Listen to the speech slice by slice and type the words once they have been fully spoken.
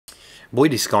Boy,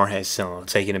 this car has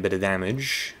taken a bit of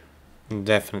damage.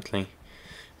 Definitely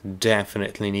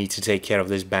need to take care of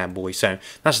this bad boy. So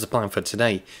that's the plan for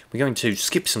today. We're going to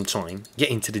skip some time, get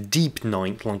into the deep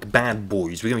night like bad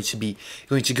boys. We're going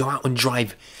to go out and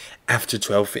drive after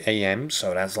 12 AM.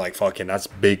 So that's like fucking, that's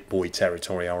big boy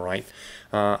territory, all right.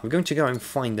 We're going to go and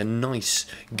find a nice,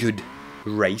 good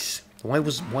race. Why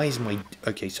is my,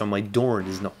 okay, so my door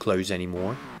does not close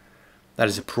anymore. That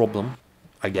is a problem,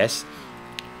 I guess.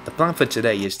 The plan for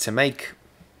today is to make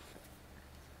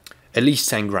at least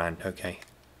 10 grand, okay.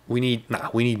 We need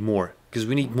more, because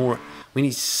we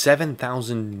need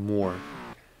 7,000 more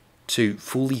to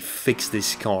fully fix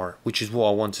this car, which is what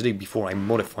I want to do before I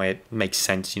modify it. Makes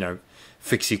sense, you know,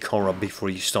 fix your car up before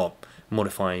you stop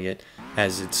modifying it,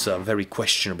 as it's very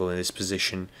questionable in this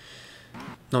position.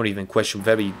 Not even questionable,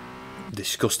 very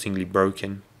disgustingly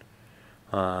broken.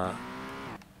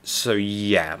 So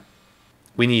yeah,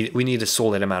 we need a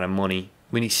solid amount of money.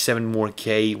 We need 7 more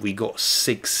K. We got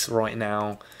 6 right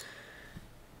now.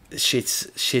 Shit's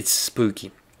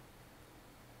spooky.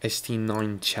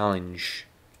 ST9 challenge.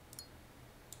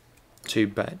 Too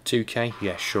bad. 2K?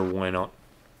 Yeah, sure, why not?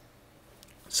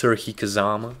 Zerga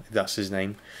Kazama, if that's his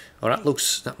name. Oh, that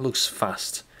looks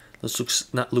fast.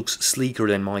 That looks sleeker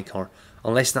than my car.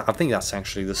 Unless that, I think that's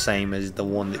actually the same as the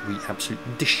one that we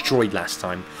absolutely destroyed last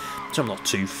time. So I'm not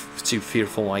too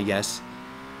fearful, I guess.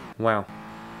 Wow.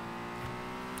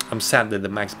 I'm sad that the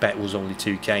max bet was only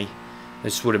 2K.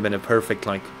 This would have been a perfect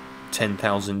like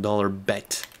 $10,000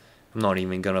 bet. I'm not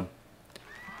even gonna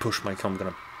push my car. I'm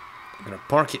gonna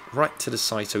park it right to the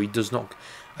side so he does not.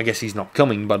 I guess he's not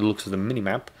coming, by the looks of the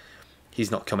minimap. He's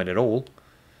not coming at all.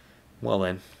 Well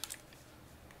then,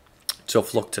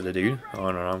 tough luck to the dude. I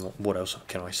don't know what else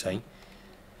can I say.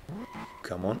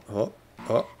 Come on, oh,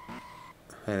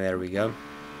 and there we go.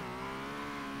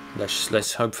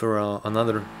 Let's hope for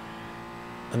another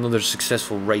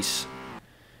successful race.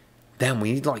 Damn,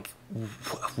 we need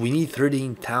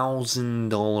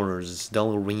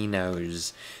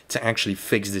 $13,000 to actually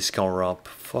fix this car up.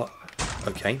 Fuck.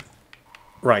 Okay.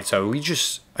 Right, so I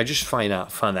just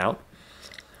found out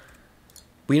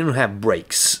we don't have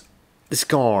brakes. This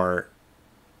car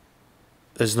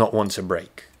does not want to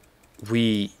brake.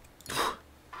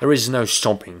 There is no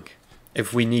stopping.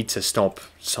 If we need to stop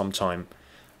sometime,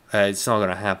 it's not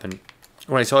gonna happen.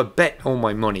 Right, so I bet all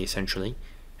my money essentially.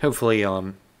 Hopefully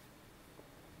I'm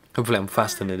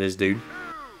faster than this dude.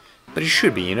 But it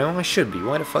should be, you know, I should be.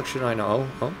 Why the fuck should I know?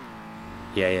 Oh.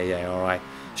 Yeah, alright.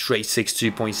 Straight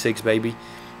 6.2.6, baby.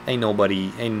 Ain't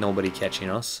nobody catching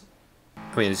us.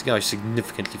 I mean, this guy's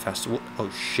significantly faster. What? Oh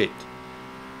shit.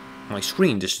 My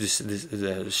screen just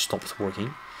stopped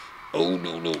working. Oh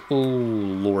no. Oh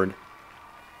lord.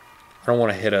 I don't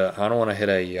want to hit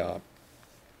a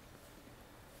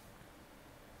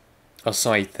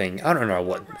side thing. I don't know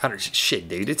what. Shit,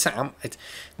 dude.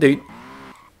 Dude.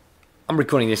 I'm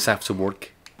recording this after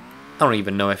work. I don't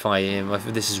even know if if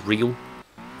this is real.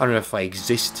 I don't know if I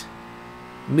exist.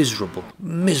 Miserable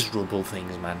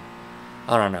things, man.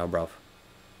 I don't know, bruv.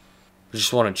 I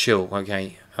just want to chill,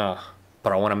 okay?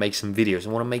 But I want to make some videos. I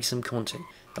want to make some content.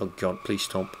 Oh god, please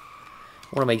stop. I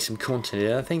want to make some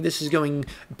content. I think this is going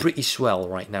pretty swell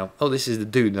right now. Oh, this is the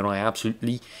dude that I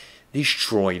absolutely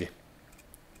destroyed.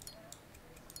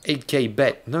 8K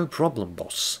bet. No problem,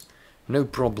 boss. No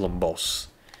problem, boss.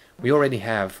 We already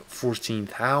have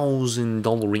 $14,000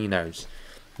 Renos.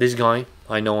 This guy,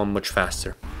 I know I'm much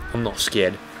faster. I'm not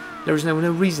scared. There is no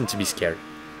reason to be scared.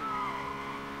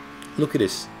 Look at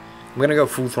this. I'm gonna go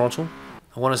full throttle.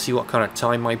 I want to see what kind of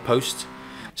time I post.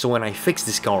 So when I fix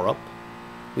this car up,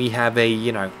 we have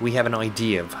an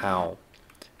idea of how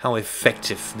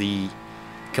effective the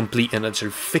complete and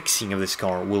utter fixing of this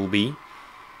car will be.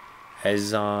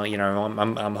 As you know,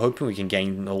 I'm hoping we can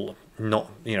gain a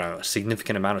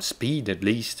significant amount of speed at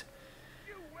least.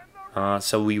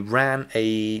 So we ran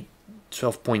a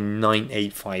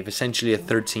 12.985, essentially a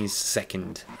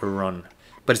 13-second run,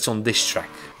 but it's on this track.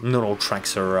 Not all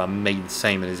tracks are made the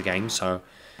same in this game, so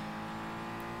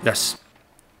that's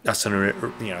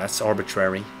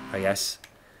arbitrary, I guess.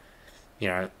 You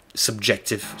know,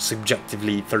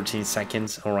 subjectively 13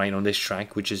 seconds, all right, on this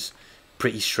track, which is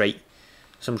pretty straight.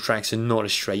 Some tracks are not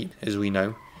as straight, as we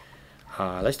know.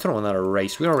 Let's throw another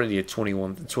race. We're already at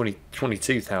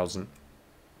 22,000.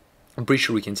 I'm pretty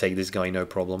sure we can take this guy, no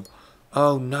problem.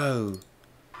 Oh no!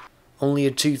 Only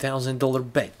a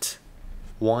 $2,000 bet.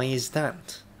 Why is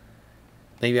that?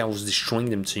 Maybe I was destroying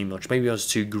them too much. Maybe I was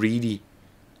too greedy.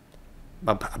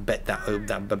 I bet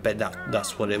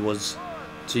that's what it was.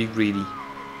 Too greedy.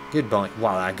 Goodbye.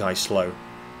 Wow, that guy's slow.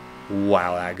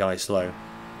 Wow, that guy's slow.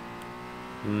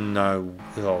 No.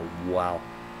 Oh, wow.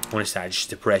 Honestly, that just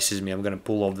depresses me. I'm going to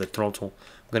pull off the throttle.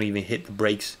 I'm going to even hit the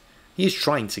brakes. He's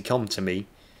trying to come to me.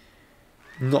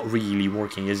 Not really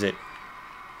working, is it?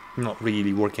 Not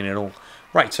really working at all.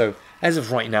 Right, so as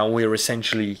of right now, we're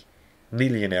essentially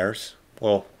millionaires.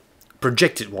 Well,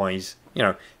 projected-wise, you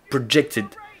know,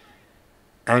 projected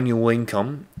annual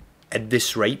income at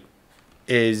this rate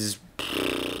is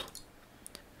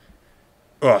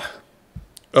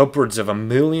upwards of 1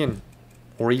 million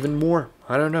or even more.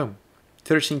 I don't know.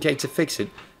 13k to fix it.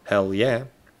 Hell yeah.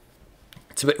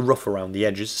 It's a bit rough around the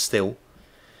edges still.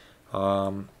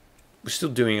 We're still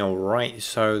doing alright.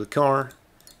 So the car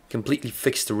completely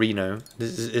fixed the Reno.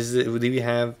 Do we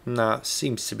have? Nah,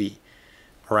 seems to be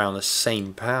around the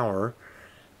same power.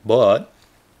 But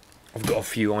I've got a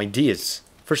few ideas.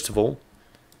 First of all,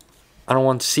 I don't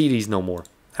want to see these no more.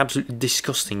 Absolutely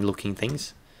disgusting looking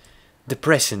things.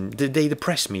 Depressing. They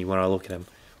depress me when I look at them.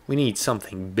 We need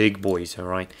something big, boys,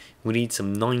 alright? We need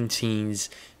some 19s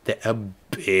that are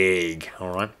big,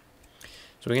 alright?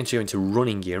 So we're going to go into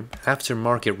running gear,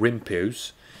 aftermarket rim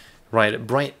pose, right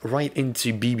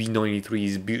into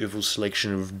BB93's beautiful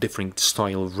selection of different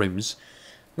style of rims.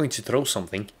 I'm going to throw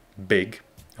something big,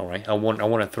 alright? I want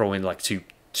to throw in like two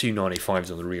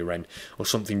 95s on the rear end, or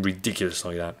something ridiculous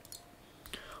like that.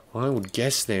 I would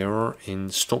guess they are in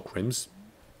stock rims.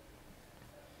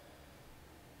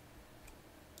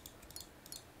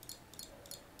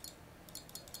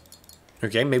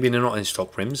 Okay, maybe they're not in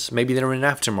stock rims. Maybe they're in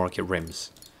aftermarket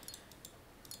rims.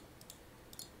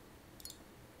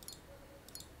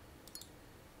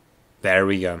 There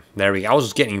we go. There we go. I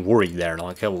was getting worried there.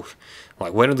 Like, oh,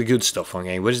 like, where are the good stuff?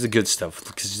 Okay, where's the good stuff?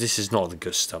 Because this is not the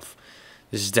good stuff.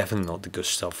 This is definitely not the good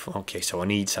stuff. Okay, so I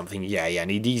need something. Yeah, I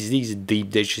need these. These are deep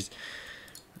dishes.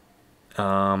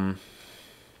 Huh.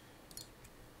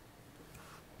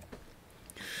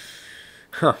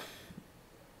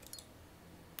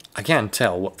 I can't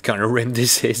tell what kind of rim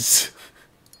this is.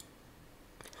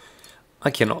 I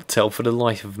cannot tell for the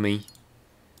life of me.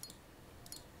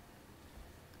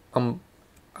 I'm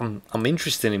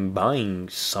interested in buying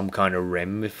some kind of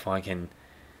rim if I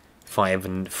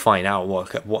even find out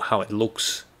how it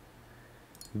looks.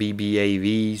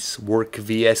 BBAVs, work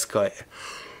VS guy.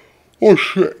 Oh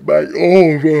shit, mate!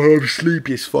 Oh, I'm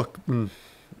sleepy as fuck.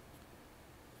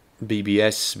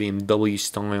 BBS, BMW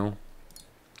style.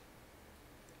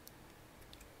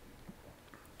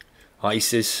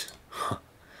 ISIS.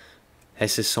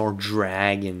 SSR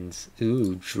Dragons.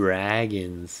 Ooh,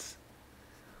 Dragons.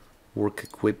 Work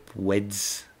equip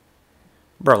Weds.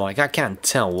 Bro, like, I can't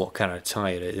tell what kind of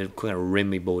tire, what kind of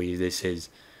rimmy boy this is.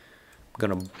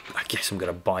 I guess I'm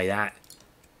gonna buy that.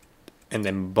 And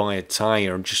then buy a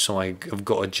tire just so I've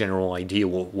got a general idea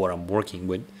what I'm working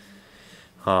with.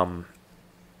 I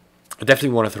definitely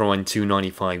want to throw in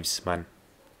 295s, man.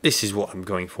 This is what I'm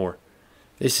going for.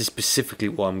 This is specifically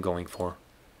what I'm going for.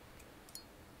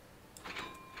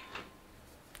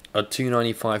 A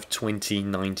 295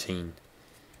 2019.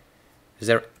 Is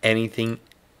there anything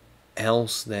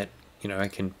else that, you know, I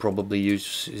can probably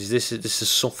use? This is a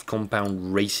soft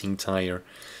compound racing tire.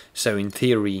 So in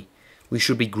theory, we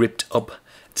should be gripped up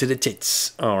to the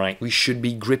tits. Alright, we should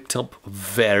be gripped up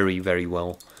very, very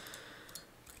well.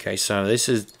 Okay, so this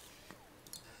is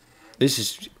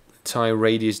tire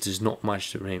radius does not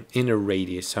match the rim. Inner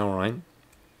radius, alright.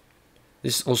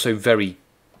 This is also very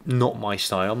not my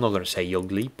style. I'm not going to say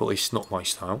ugly, but it's not my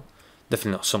style.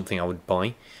 Definitely not something I would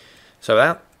buy. So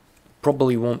that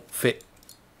probably won't fit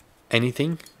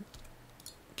anything.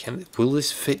 Will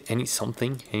this fit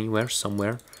something anywhere,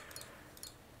 somewhere?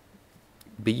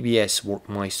 BBS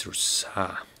Workmeisters.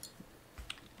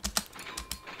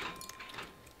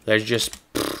 Let's just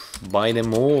buy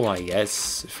them all, I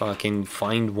guess. If I can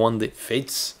find one that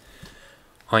fits.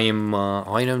 I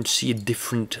don't see a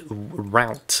different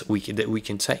route that we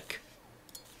can take.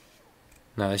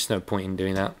 No, there's no point in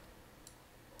doing that.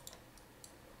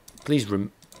 Please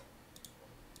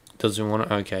doesn't want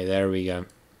to. Okay, there we go.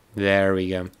 There we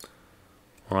go.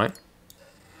 Alright.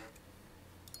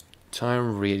 Tire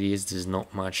radius does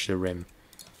not match the rim.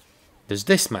 Does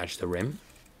this match the rim?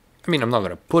 I mean, I'm not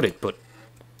going to put it, but...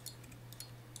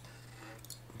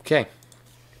 Okay.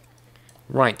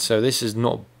 Right, so this is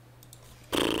not...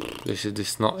 This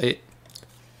is not it.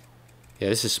 Yeah,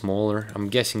 this is smaller. I'm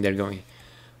guessing they're going...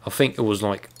 I think it was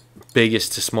like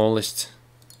biggest to smallest.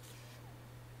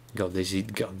 God,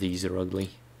 these are ugly.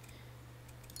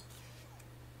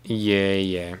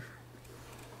 Yeah.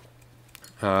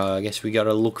 I guess we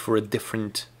gotta look for a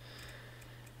different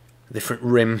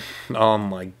rim. Oh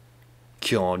my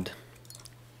god.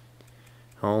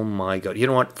 Oh my god. You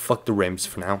know what? Fuck the rims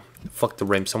for now. fuck the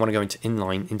rims. I want to go into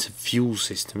inline, into fuel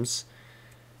systems,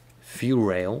 fuel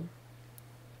rail,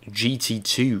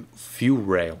 GT2 fuel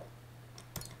rail.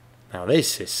 Now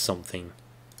this is something.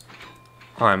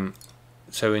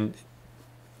 So in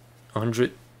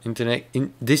 100 internet.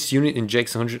 This unit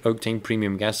injects 100 octane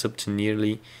premium gas up to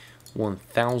nearly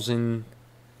 1000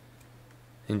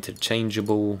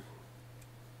 interchangeable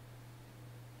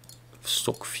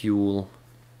stock fuel.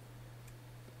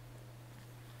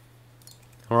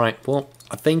 Alright, well,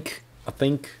 I think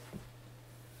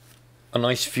a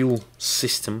nice fuel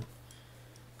system,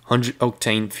 100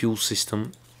 octane fuel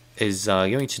system, is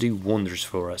going to do wonders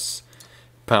for us,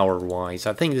 power wise.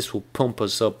 I think this will pump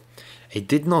us up. It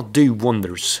did not do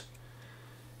wonders.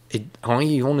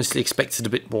 I honestly expected a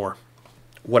bit more.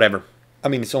 Whatever. I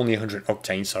mean, it's only 100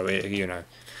 octane, so you know,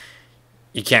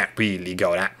 you can't really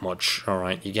go that much. All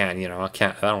right, you can. You know, I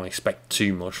don't expect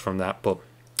too much from that, but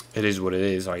it is what it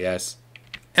is, I guess.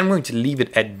 And I'm going to leave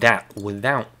it at that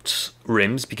without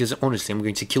rims, because honestly, I'm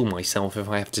going to kill myself if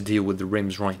I have to deal with the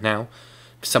rims right now.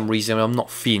 For some reason, I'm not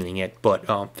feeling it. But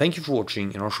thank you for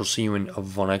watching, and I shall see you in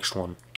the next one.